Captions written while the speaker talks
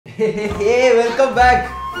Hey, welcome back.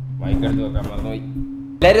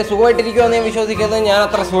 എല്ലാവരും സുഖമായിട്ടിരിക്കുമെന്ന് ഞാൻ വിശ്വസിക്കുന്നത്. ഞാൻ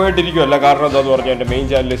അത്ര സുഖമായിട്ടിരിക്കുമല്ല. കാരണം എന്താണെന്ന് പറഞ്ഞാൽ എൻ്റെ മെയിൻ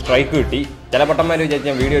ചാനലിൽ സ്ട്രൈക്ക് കിട്ടി. ചില പട്ടന്മാർ വിചാരിച്ച്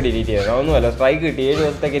ഞാൻ വീഡിയോ ഡിലീറ്റ് ചെയ്തത്. ഒന്നുമല്ല, സ്ട്രൈക്ക് കിട്ടി. 7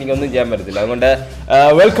 ദിവസത്തേക്ക് എനിക്കൊന്നും ചെയ്യാൻ പറ്റത്തില്ല. അതുകൊണ്ട്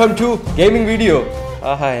വെൽക്കം ടു ഗെയിമിംഗ് വീഡിയോ.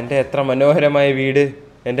 ആഹാ, എൻ്റെ എത്ര മനോഹരമായ വീട്,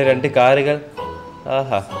 എൻ്റെ 2 കാറുകൾ.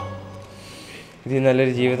 ആഹാ, ഇത്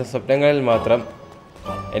നല്ലൊരു ജീവിത സ്വപ്നങ്ങളിൽ മാത്രം.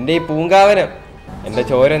 എൻ്റെ ഈ പൂങ്കാവനം, എൻ്റെ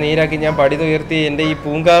ചോര നീരാക്കി ഞാൻ പടിതുയർത്തി എൻ്റെ ഈ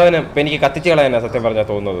പൂങ്കാവനം ഇപ്പം എനിക്ക് കത്തിച്ച് കളയാനാണ് സത്യം പറഞ്ഞാൽ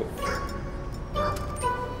തോന്നുന്നത്.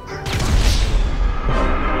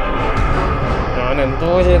 ഞാൻ എന്തോ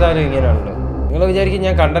ചെയ്താലും ഇങ്ങനെയാണല്ലോ. നിങ്ങൾ വിചാരിക്കും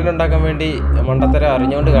ഞാൻ കണ്ടന്റ് ഉണ്ടാക്കാൻ വേണ്ടി മണ്ടത്തര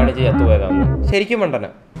അറിഞ്ഞുകൊണ്ട് കാണിച്ച് ചത്തുപോയതാന്ന്. ശരിക്കും മണ്ടന.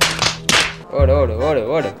 ഓട് ഓട് ഓട്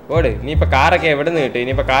ഓട് ഓട്. ഇനിയിപ്പോൾ കാറൊക്കെ എവിടെ നിന്ന് കിട്ടും?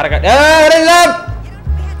 ഇനിയിപ്പോൾ കാറൊക്കെ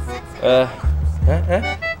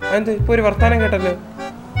എന്ത് ഇപ്പോൾ ഒരു വർത്താനം കേട്ടല്ലോ.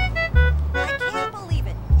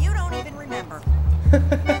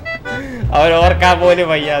 അവൻ ഓർക്കാൻ പോലും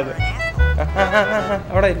വയ്യാതെ.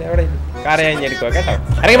 അവിടെ ഇല്ല, അവിടെ ഇല്ല. കാറ് ഞാൻ എടുക്കുക കേട്ടോ.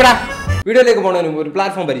 ഇറങ്ങിപ്പെടാ. വീഡിയോയിലേക്ക് പോകുന്നതിന് മുമ്പ് ഒരു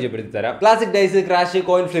പ്ലാറ്റ്ഫോം പരിചയപ്പെടുത്തി തരാം. Classic dyes, crash,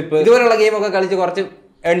 coin flip ഇതുപോലുള്ള ഗെയിമൊക്കെ കളിച്ച് കുറച്ച്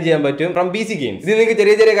ഏൺ ചെയ്യാൻ പറ്റും ഫ്രം PC ഗെയിംസ്. ഇത് നിങ്ങൾക്ക്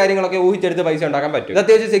ചെറിയ ചെറിയ കാര്യങ്ങളൊക്കെ ഊഹിച്ചെടുത്ത് പൈസ ഉണ്ടാക്കാൻ പറ്റും.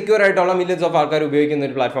 അത്യാവശ്യം സെക്യൂർ ആയിട്ടുള്ള മില്യൻസ് ഓഫ് ആൾക്കാർ ഉപയോഗിക്കുന്ന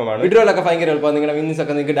ഒരു പ്ലാറ്റ്ഫോമാണ്. വീഡിയോയിലൊക്കെ ഭയങ്കര എളുപ്പം. നിങ്ങളുടെ വിൻസ്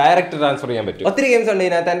ഒക്കെ നിങ്ങൾക്ക് ഡയറക്റ്റ് ട്രാൻസ്ഫർ ചെയ്യാൻ പറ്റും. ഒത്തിരി ഗെയിംസ് ഉണ്ട്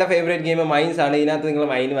ഇതിനകത്ത്. എൻ്റെ ഫേവറേറ്റ് ഗെയിം മൈൻസ് ആണ്. ഇതിനകത്ത് നിങ്ങൾ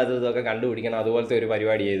മൈനും അത് ഇതൊക്കെ കണ്ടുപിടിക്കണം. അതുപോലത്തെ ഒരു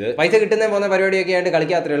പരിപാടി ചെയ്ത് പൈസ കിട്ടുന്ന പോകുന്ന പരിപാടിയൊക്കെ ആയിട്ട്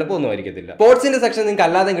കളിക്കാൻ അത്ര എളുപ്പമൊന്നും ആയിരിക്കത്തില്ല. സ്പോർട്സിന്റെ സെക്ഷൻ നിങ്ങൾക്ക്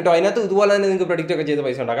അല്ലാതെ കിട്ടും. അതിനകത്ത് ഇതുപോലെ തന്നെ നിങ്ങൾക്ക് പ്രൊഡിക്റ്റ് ഒക്കെ ചെയ്ത്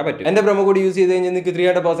പൈസ ഉണ്ടാക്കാൻ പറ്റും. എന്റെ പ്രൊമോ കോഡ് യൂസ് ചെയ്ത് കഴിഞ്ഞാൽ നിങ്ങൾക്ക്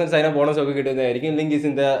 300% അതിന് ബോണസ് ഒക്കെ കിട്ടുന്നതായിരിക്കും. Link is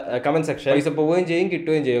in the comment section. പൈസ പോവുകയും ചെയ്യും,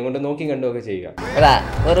 കിട്ടുകയും ചെയ്യും. കൊണ്ട് നോക്കി കണ്ടുമൊക്കെ ചെയ്യുക. അതാ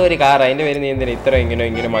വേറെ ഒരു കാർ. അതിന്റെ പേര് നീ എന്തിനാ ഇത്ര ഇങ്ങനെ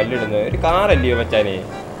മല്ലിടുന്നത്? ഒരു കാറല്ലയോ മച്ചാനെ.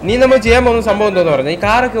 നീ നമ്മൾ ചെയ്യാൻ പോകുന്ന സംഭവം എന്താന്ന് പറഞ്ഞാൽ ഈ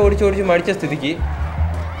കാറൊക്കെ ഓടിച്ച് മടിച്ച സ്ഥിതിക്ക്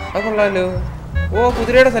അത് കൊള്ളാമല്ലോ. ഓ,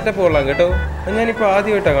 കുതിരയുടെ സെറ്റപ്പ് കൊള്ളാം കേട്ടോ. ഞാനിപ്പോൾ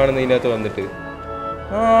ആദ്യമായിട്ടാണ് കാണുന്നത് ഇതിനകത്ത് വന്നിട്ട്.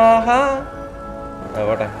 ആഹാ,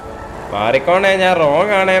 പോട്ടെ, മാറിക്കോണേ. ഞാൻ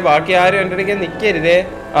റോങ് ആണേ. ബാക്കി ആരും എൻ്റെ ഇടയ്ക്ക് നിൽക്കരുതേ.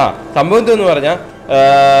 ആ, സംഭവം എന്തെന്ന് പറഞ്ഞാൽ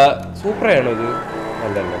സൂപ്പറാണോ ഇത്?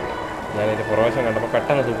 അല്ലല്ല, ഞാനിതിൻ്റെ പ്രവേശം കണ്ടപ്പോൾ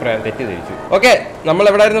പെട്ടെന്ന് സൂപ്പറാണ് തെറ്റിദ്ധരിച്ചു. ഓക്കെ, നമ്മൾ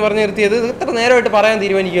എവിടെയായിരുന്നു പറഞ്ഞു നിർത്തിയത്? ഇത് ഇത്ര നേരമായിട്ട് പറയാൻ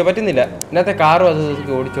തീരുമാനിക്കുക പറ്റുന്നില്ല. ഇതിനകത്തെ കാറും അത്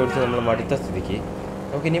ഓടിച്ചോടിച്ച് നമ്മൾ മടുത്ത സ്ഥിതിക്ക്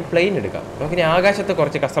നമുക്കിനി പ്ലെയിൻ എടുക്കാം. നമുക്കിനി ആകാശത്ത്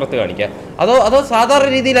കുറച്ച് കസരത്ത് കാണിക്കാം. അതോ സാധാരണ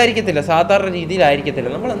രീതിയിലായിരിക്കത്തില്ല.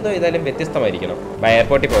 നമ്മൾ എന്തോ ചെയ്താലും വ്യത്യസ്തമായിരിക്കണം.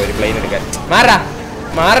 എയർപോർട്ടിൽ പോയി ഒരു പ്ലെയിൻ എടുക്കാൻ.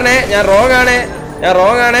 മാറണേ. ഞാൻ റോങ് ആണേ.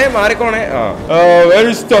 മാറിക്കോണേ.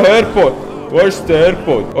 Where's the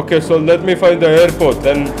airport? Okay, so let me find the airport.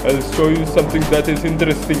 Then I'll show you something that is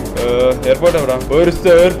interesting. Airport എവിടാ? Where's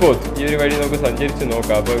the airport? ഈ ഒരു വഴി നമുക്ക് സഞ്ചരിച്ച്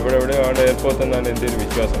നോക്കാം. അപ്പോൾ എവിടെയാണ് എയർപോർട്ട് എന്നാണ് എൻ്റെ ഒരു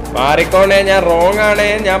വിശ്വാസം. മാറിക്കോണേ, ഞാൻ റോങ് ആണേ.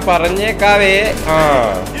 ഞാൻ പറഞ്ഞേക്കാവേ.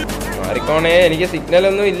 മാറിക്കോണേ, എനിക്ക് സിഗ്നൽ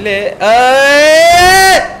ഒന്നും ഇല്ലേ.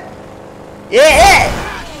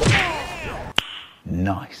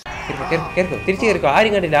 കേറിക്കോ, തിരിച്ചു കേറിക്കോ.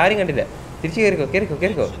 ആരും കണ്ടില്ല. തിരിച്ചു കേറിക്കോ.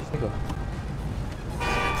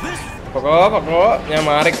 പൊക്കോ. ഞാൻ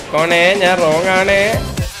മാറിക്കോണേ. ഞാൻ റോങ് ആണേ.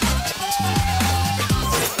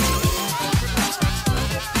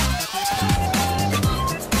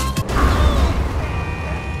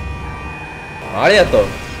 ആളി ചത്തോ?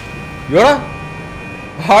 ഇവിടെ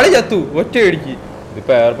ആളി ചത്തു ഒറ്റ ഇടിക്ക്.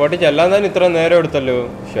 ഇതിപ്പോ എയർപോർട്ടിൽ ചെല്ലാൻ തന്നെ ഇത്ര നേരം എടുത്തല്ലോ.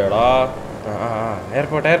 ഷെടാ.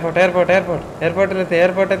 എയർപോർട്ടെത്തി.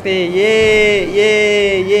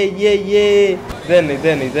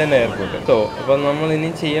 ഇതന്നെ എയർപോർട്ട്. സോ അപ്പൊ നമ്മൾ ഇനി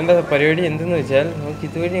ചെയ്യേണ്ട പരിപാടി എന്തെന്ന് വെച്ചാൽ നമുക്ക്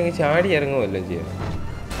ഇതുവഴി അങ്ങ് ചാടി ഇറങ്ങുമല്ലോ ചെയ്യാൻ.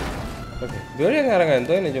 ഓക്കെ, ഇതുവഴി അങ്ങ് ഇറങ്ങാം.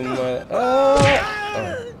 എന്തോ ചുമ്മാ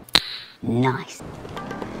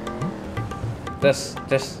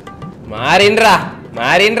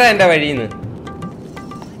മാറിൻട്രാ എന്റെ വഴിന്ന്.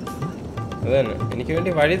 അത് തന്നെ, എനിക്ക്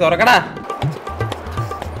വേണ്ടി വഴി തുറക്കടാ.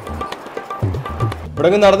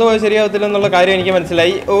 ഇവിടെ നടന്നു പോയാൽ ശരിയാവത്തില്ല എന്നുള്ള കാര്യം എനിക്ക്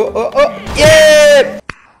മനസ്സിലായി.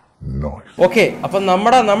 ഓക്കെ, അപ്പൊ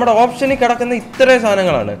നമ്മുടെ ഓപ്ഷനിൽ കിടക്കുന്ന ഇത്രയും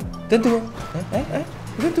സാധനങ്ങളാണ്.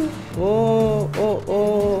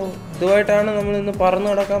 ഇതുമായിട്ടാണ് നമ്മൾ ഇന്ന് പറന്നു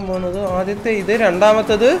നടക്കാൻ പോകുന്നത്. ആദ്യത്തെ ഇത്,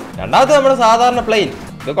 രണ്ടാമത്തത് നമ്മുടെ സാധാരണ പ്ലെയിൻ.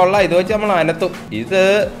 ഇത് കൊള്ളാം. ഇത് വെച്ച് നമ്മൾ അനത്തും. ഇത്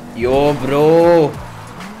ബ്രോ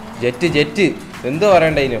ജെറ്റ് എന്തോ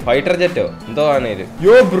പറയണ്ടേ ഇതിന്? ഫൈറ്റർ ജെറ്റോ എന്തോ ആണേല്.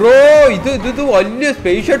 ബ്രോ, ഇത് വലിയ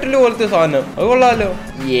സ്പേസ് ഷട്ടിൽ പോലത്തെ സാധനം. അത് കൊള്ളാലോ.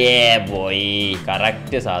 ബോയ്,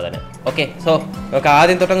 കറക്റ്റ് സാധനം. ഓക്കെ, സോ നമുക്ക്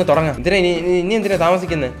ആദ്യം തൊട്ടങ്ങ് തുടങ്ങാം. ഇനി എന്തിനാ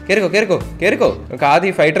താമസിക്കുന്നത്? കേറിക്കോ. നമുക്ക്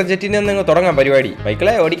ആദ്യം ഫൈറ്റർ ജെറ്റിനെ ഒന്ന് തുടങ്ങാം പരിപാടി.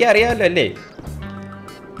 ബൈക്കിളെ ഓടിക്കാൻ അറിയാമല്ലോ അല്ലേ?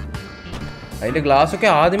 അതിന്റെ ഗ്ലാസ് ഒക്കെ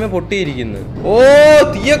ആദ്യമേ പൊട്ടിയിരിക്കുന്നു.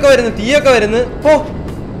 തീയൊക്കെ വരുന്നു.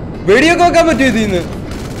 വെടിയൊക്കെ വെക്കാൻ പറ്റും ഇതിന്ന്.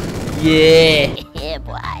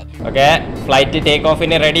 ഓക്കെ, ഫ്ലൈറ്റ് ടേക്ക്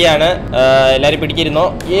ഓഫിന് റെഡിയാണ്. എല്ലാരും പിടിച്ചിരുന്നോ?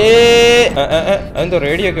 എന്തോ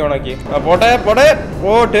റേഡിയോ ഒക്കെ ഓണാക്കി. പോട്ടെ.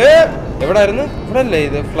 എവിടായിരുന്നു? ഇവിടെ അല്ലേ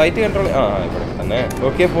ഇത് ഫ്ലൈറ്റ് കൺട്രോൾ? ഇവിടെ തന്നെ.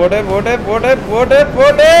 ഓക്കെ, പോട്ടെ.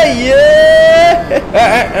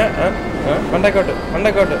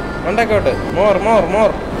 മണ്ടക്കോട്ട്.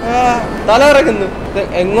 മോർ. തല ഇറങ്ങുന്നു.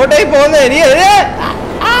 എങ്ങോട്ടേ പോകുന്ന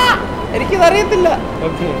എനിക്കിത് അറിയത്തില്ല.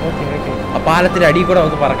 Okay okay okay. ആ പാലത്തിന്റെ അടിയിൽ കൂടെ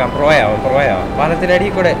നമുക്ക് പറക്കാം. പ്രോയാവാം. പാലത്തിന്റെ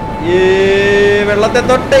അടിയിൽ കൂടെ വെള്ളത്തെ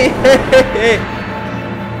തൊട്ടേ.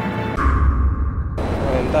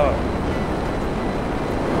 എന്താ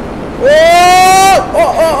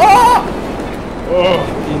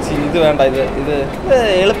ഇത് വേണ്ട. ഇത്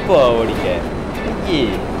എളുപ്പമാ ഓടിക്കാൻ.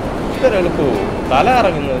 ഇത്ര എളുപ്പമോ? തല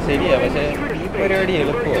ഇറങ്ങുന്നത് ശരിയാ, പക്ഷെ ഈ പരിപാടി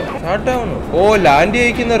എളുപ്പമോ? ഷാട്ടാവുന്നു. ഓ ലാൻഡ്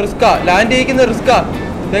ചെയ്യിക്കുന്ന റിസ്കാ.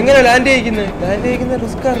 എങ്ങനെ ലാൻഡ് ചെയ്യിക്കുന്ന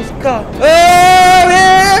റിസ്കാ.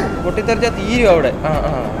 പൊട്ടിത്തെറിച്ചാ തീരും അവിടെ.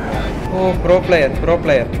 ഓ പ്രോ പ്ലെയർ.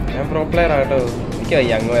 ഞാൻ പ്രോ പ്ലെയർ ആട്ടോ. എനിക്ക്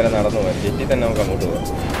വയ്യ അങ്ങ് വരെ നടന്നു പോകാൻ. ജെറ്റി തന്നെ നമുക്ക് അങ്ങോട്ട് പോകാം.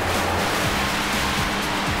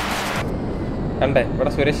 കണ്ടേ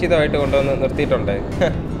ഇവിടെ സുരക്ഷിതമായിട്ട് കൊണ്ടുവന്ന് നിർത്തിയിട്ടുണ്ട്.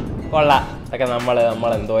 കൊള്ളാം. അതൊക്കെ നമ്മൾ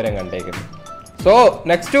എന്തോരം കണ്ടേക്കുന്നു. So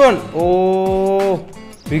next one. ഓ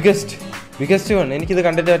ബിഗസ്റ്റ് വൺ. എനിക്കിത്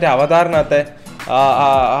കണ്ടിട്ട് മറ്റേ അവതാറിനകത്തെ ആ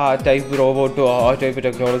ടൈപ്പ് റോബോട്ടും ആ ടൈപ്പ്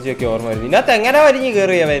ടെക്നോളജിയൊക്കെ ഓർമ്മ വരുന്നു. ഇതിനകത്ത് എങ്ങനെ വലിഞ്ഞ്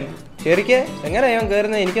കയറിയവൻ? കയറിക്കേ. എങ്ങനെ അവൻ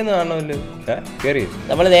കയറുന്നത്? എനിക്കൊന്നും കാണണമല്ലോ. കയറി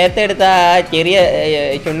നമ്മൾ നേരത്തെ എടുത്ത ആ ചെറിയ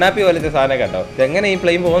ചുണ്ണാപ്പി പോലത്തെ സാധനം കണ്ടോ? ഇതെങ്ങനെ ഈ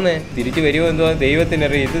പ്ലെയിൻ പോകുന്നേ? തിരിച്ചു വരുമോ എന്തോ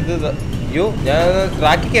ദൈവത്തിനറിയാം. ഇത് അയ്യോ ഞാൻ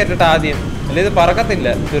ട്രാക്കി കയറ്റട്ടെ ആദ്യം, അല്ല ഇത് പറക്കത്തില്ല.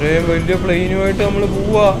 ഇത്രയും വലിയ പ്ലെയിനുമായിട്ട് നമ്മൾ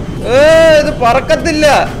പോവാ. ഇത് പറക്കത്തില്ല.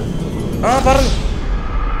 പറഞ്ഞു.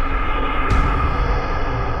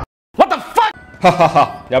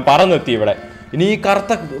 ഞാൻ പറന്നെത്തി ഇവിടെ. ഇനി ഈ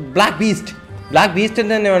കറുത്ത ബ്ലാക്ക് ബീസ്റ്റ്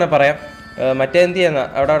തന്നെ വേണേ പറയാം. മറ്റേ എന്ത് ചെയ്യുന്ന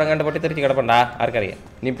അവിടെ കണ്ട് പൊട്ടിത്തെറിച്ച് കിടപ്പുണ്ട്. ആർക്കറിയാം.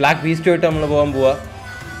 ഇനി ബ്ലാക്ക് ബീസ്റ്റുമായിട്ട് നമ്മൾ പോവാ.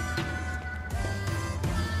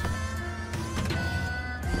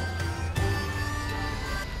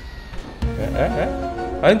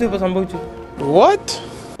 അതെന്തു ഇപ്പൊ സംഭവിച്ചു?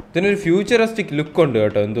 ഇതിനൊരു ഫ്യൂച്ചറിസ്റ്റിക് ലുക്ക് ഉണ്ട്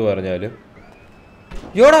കേട്ടോ, എന്തു പറഞ്ഞാലും.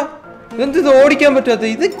 യോടാ ഇത് ഓടിക്കാൻ പറ്റാത്ത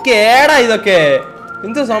ഇത് കേടാ. ഇതൊക്കെ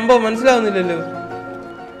എന്തോ സംഭവം മനസ്സിലാവുന്നില്ലല്ലോ.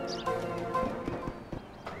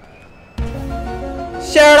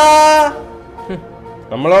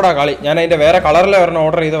 നമ്മളോടാ കളി. ഞാൻ അതിന്റെ വേറെ കളറിലെ ഒരെണ്ണം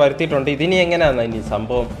ഓർഡർ ചെയ്ത് വരുത്തിയിട്ടുണ്ട്. ഇതിനി എങ്ങനെയാന്ന് ഇനി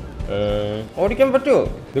സംഭവം? ഓടിക്കാൻ പറ്റുമോ?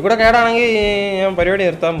 ഇത് കൂടെ കേടാണെങ്കിൽ ഞാൻ പരിപാടി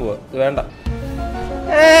നിർത്താൻ പോവാ. ഇത് വേണ്ട.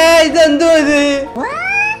 ഇതെന്തോ ഇത്?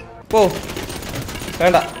 പോ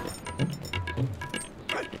വേണ്ട.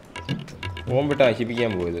 ബോംബിട്ട്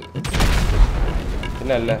നശിപ്പിക്കാൻ പോയത്.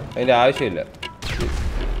 പിന്നെ അല്ല, അതിന്റെ ആവശ്യമില്ല.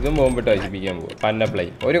 ഇതും ബോംബിട്ട് നശിപ്പിക്കാൻ പോവുക. പന്ന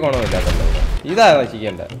പ്ലെയിൻ ഒരു ഗുണമില്ലാത്ത ഇതാ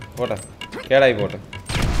നശിക്കേണ്ട. പോട്ടെ, കേടായി പോട്ടെ.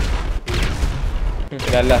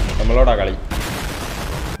 അല്ല നമ്മളോടാ കളി.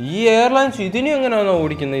 ഈ എയർലൈൻസ് ഇതിനും എങ്ങനെയാണോ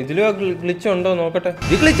ഓടിക്കുന്നത്? ഇതിലും ഗ്ലിച്ച് ഉണ്ടോ നോക്കട്ടെ.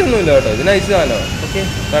 ഇത് ഗ്ലിച്ചൊന്നുമില്ല കേട്ടോ, ഇതിന് ഐസ് താനോ. ഓക്കെ,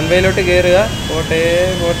 റൺവേയിലോട്ട് കയറുക. പോട്ടെ.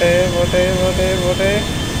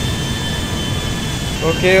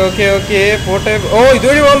 ഓക്കെ പോട്ടെ. ഓ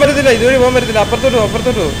ഇതുവഴി പോകാൻ പറ്റത്തില്ല.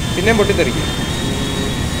 അപ്പുറത്തോട്ട് പിന്നെയും പൊട്ടിത്തെറിക്കും.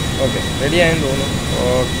 ഓക്കെ റെഡി ആയെന്ന് തോന്നുന്നു.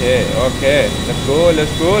 Okay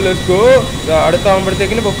let's go.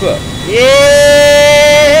 അടുത്താവുമ്പോഴത്തേക്കിന് പൊക്കുക.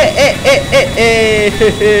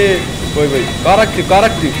 പോയി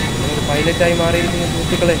കറക്റ്റ്. പൈലറ്റായി മാറിയിരിക്കുന്ന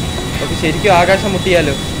സുഹൃത്തുക്കളെ നമുക്ക് ശരിക്കും ആകാശം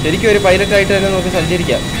മുട്ടിയാലോ. ശരിക്കും ഒരു പൈലറ്റായിട്ട് തന്നെ നമുക്ക്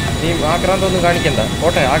സഞ്ചരിക്കാം. നീ ആക്രാന്തമൊന്നും കാണിക്കണ്ട.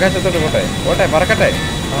 പോട്ടെ, ആകാശത്തോട്ട് പോട്ടെ, പറക്കട്ടെ.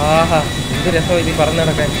 ആഹാ എന്ത് രസം ഇത് പറന്ന്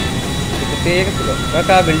നടക്കാൻ. പ്രത്യേക സുഖം.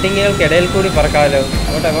 നമുക്ക് ആ ബിൽഡിങ്ങുകൾക്കിടയിൽ കൂടി പറക്കാമല്ലോ.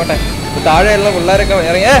 പോട്ടെ. താഴെയുള്ള പിള്ളേരൊക്കെ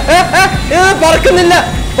ഇറങ്ങി.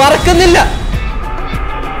 പറക്കുന്നില്ല.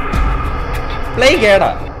 പ്ലെയിൻ കേടാ.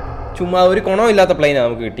 ചുമ്മാ ഒരു ഗുണമില്ലാത്ത പ്ലെയിനാണ്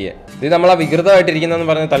നമുക്ക് കിട്ടിയത്. ഇത് നമ്മളാ വികൃതമായിട്ടിരിക്കുന്നതെന്ന്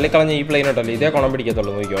പറഞ്ഞ് തള്ളിക്കളഞ്ഞ ഈ പ്ലെയിൻ ഉണ്ടല്ലോ, ഇതേ ഗുണം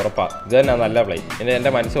പിടിക്കത്തുള്ളൂ. നോക്കി ഉറപ്പാ. ഇത് തന്നെ നല്ല പ്ലെയിൻ.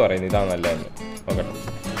 എൻ്റെ മനസ്സ് പറയുന്നത് ഇതാണ് നല്ലതെന്ന്. നോക്കട്ടെ.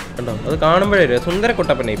 കണ്ടോ, അത് കാണുമ്പോഴേ സുന്ദര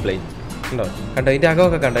കുട്ടപ്പന ഈ പ്ലെയിൻ. കണ്ടോ ഇതിന്റെ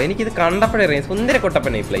അകമൊക്കെ കണ്ടോ? എനിക്കിത് കണ്ടപ്പോഴേ അറിയാം സുന്ദര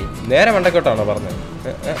കുട്ടപ്പന ഈ പ്ലെയിൻ. നേരെ മണ്ടക്കോട്ടാണോ പറഞ്ഞത്?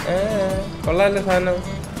 കൊള്ളാമല്ലോ സാധനം.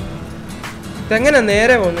 ഇതെങ്ങനെ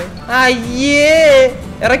നേരെ പോന്ന്? അയ്യേ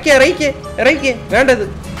ഇറക്കി വേണ്ടത്.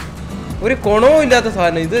 ഒരു ഗുണവും ഇല്ലാത്ത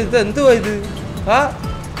സാധനം ഇത് എന്തുവാ ഇത്?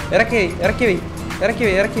 ഇറക്കി വൈ.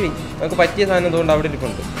 നമുക്ക് പറ്റിയ സാധനം എന്തുകൊണ്ട് അവിടെ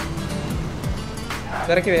ഇരിപ്പുണ്ട്.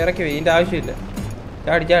 ഇറക്കി വൈ. ഇതിന്റെ ആവശ്യമില്ല.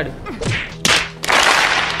 ചാടി.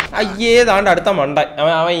 അയ്യേ താണ്ട് അടുത്ത മണ്ട.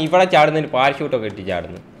 അവൻ ഇവിടെ ചാടുന്നതിന് പാരഷൂട്ടൊക്കെ ഇട്ടി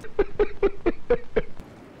ചാടുന്നു.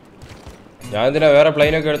 ഞാൻ ഇതിനെ വേറെ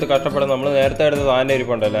പ്ലെയിനൊക്കെ എടുത്ത് കഷ്ടപ്പെടുന്നു. നമ്മൾ നേരത്തെ എടുത്ത സാധനം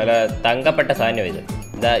ഇരിപ്പുണ്ടല്ലോ, നല്ല തങ്കപ്പെട്ട സാധനം ഇത്.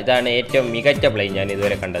 ഇതാണ് ഏറ്റവും മികച്ച പ്ലെയിൻ ഞാൻ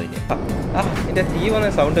ഇതുവരെ കണ്ടതിന്. ഇതിന്റെ തീ വന്ന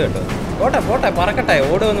സൗണ്ട് കേട്ടോ. പോട്ടെ പറക്കട്ടെ.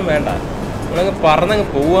 ഓടുകയൊന്നും വേണ്ട. നമ്മളങ്ങ് പറന്നങ്ങ്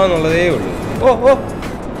പോവാന്നുള്ളതേ ഉള്ളൂ.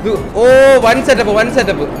 ഓ വൺ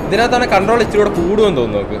സെറ്റപ്പ്. ഇതിനകത്താണ് കൺട്രോൾ ഇച്ചിരി കൂടെ കൂടുമെന്ന്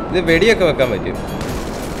തോന്നുന്നു. നോക്ക്, ഇത് വെടിയൊക്കെ വെക്കാൻ പറ്റും.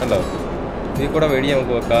 കണ്ടോ, ഇതിൽ കൂടെ വെടി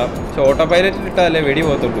നമുക്ക് വെക്കാം. പക്ഷെ ഓട്ടോ പൈലറ്റിൽ ഇട്ടാലേ വെടി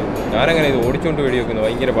പോകത്തുള്ളൂ. ഞാനങ്ങനെ ഇത് ഓടിച്ചുകൊണ്ട് വെടി വെക്കുന്നത്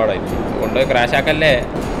ഭയങ്കര പാടായിരിക്കും. കൊണ്ടുപോയി ക്രാഷ് ആക്കല്ലേ.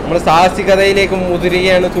 നമ്മൾ സാഹസികതയിലേക്ക്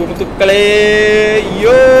മുതിരുകയാണ് സുഹൃത്തുക്കളെ.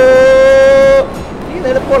 അയ്യോ ഇത്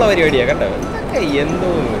എളുപ്പമുള്ള പരിപാടിയാണ് കേട്ടോ. എന്തോ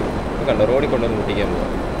കണ്ടോ, റോഡിൽ കൊണ്ടുവന്ന് മുട്ടിക്കാൻ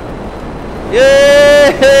പോവാം.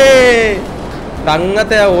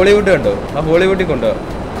 അങ്ങനത്തെ ആ ഹോളിവുഡ് കണ്ടോ? ആ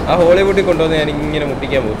ഹോളിവുഡിൽ കൊണ്ടുവന്ന് ഞാൻ ഇങ്ങനെ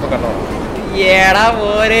മുട്ടിക്കാൻ പോകും. ഇപ്പൊ കണ്ടോ? ഏടാ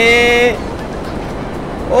പോരേ.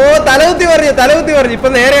 ഓ തലകുത്തി പറഞ്ഞു. ഇപ്പൊ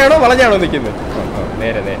നേരെയാണോ വളഞ്ഞാണോ നിൽക്കുന്നത്?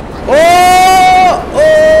 നേരെ. ഓ ഓ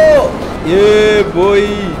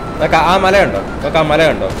പോയി. ആ മല കണ്ടോ? ആ മല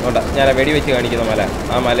കണ്ടോ? ഞാൻ വെടി വെച്ച് കാണിക്കുന്ന മല.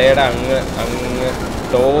 ആ മലയുടെ അങ്ങ്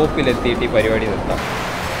ടോപ്പിലെത്തിയിട്ട് ഈ പരിപാടി നിർത്താം.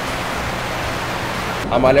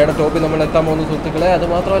 ആ മലയുടെ ടോപ്പിൽ നമ്മൾ എത്താൻ പോകുന്ന സുഹൃത്തുക്കളെ. അത്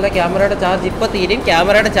മാത്രമല്ല, ക്യാമറയുടെ ചാർജ് ഇപ്പം തീരും.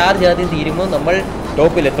 ക്യാമറയുടെ ചാർജ് ആദ്യം തീരുമ്പോൾ നമ്മൾ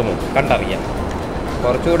ടോപ്പിലെത്തുമോ കണ്ടറിയാം.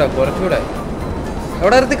 കുറച്ചുകൂടെ.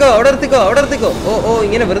 അവിടെ നിർത്തിക്കോ. ഓ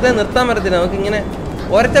ഇങ്ങനെ വെറുതെ നിർത്താൻ പറ്റത്തില്ല. നമുക്ക് ഇങ്ങനെ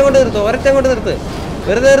ഒരച്ചങ്ങോട്ട് നിർത്ത്.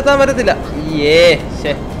 വെറുതെ നിർത്താൻ പറ്റത്തില്ല.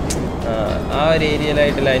 ആ ഒരു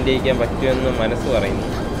ഏരിയയിലായിട്ട് ലാൻഡ് ചെയ്യിക്കാൻ പറ്റുമെന്ന് മനസ്സ് പറയുന്നു.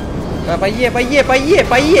 ആ പയ്യെ.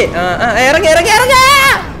 ഇറങ്ങി.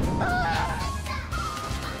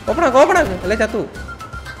 ഓപ്പണാക്ക്. അല്ലേ ചത്തു.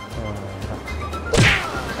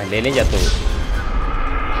 അല്ലേലും ചത്തു.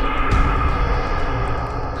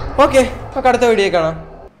 ഓക്കെ, നമുക്ക് അടുത്ത വീഡിയോ കാണാം.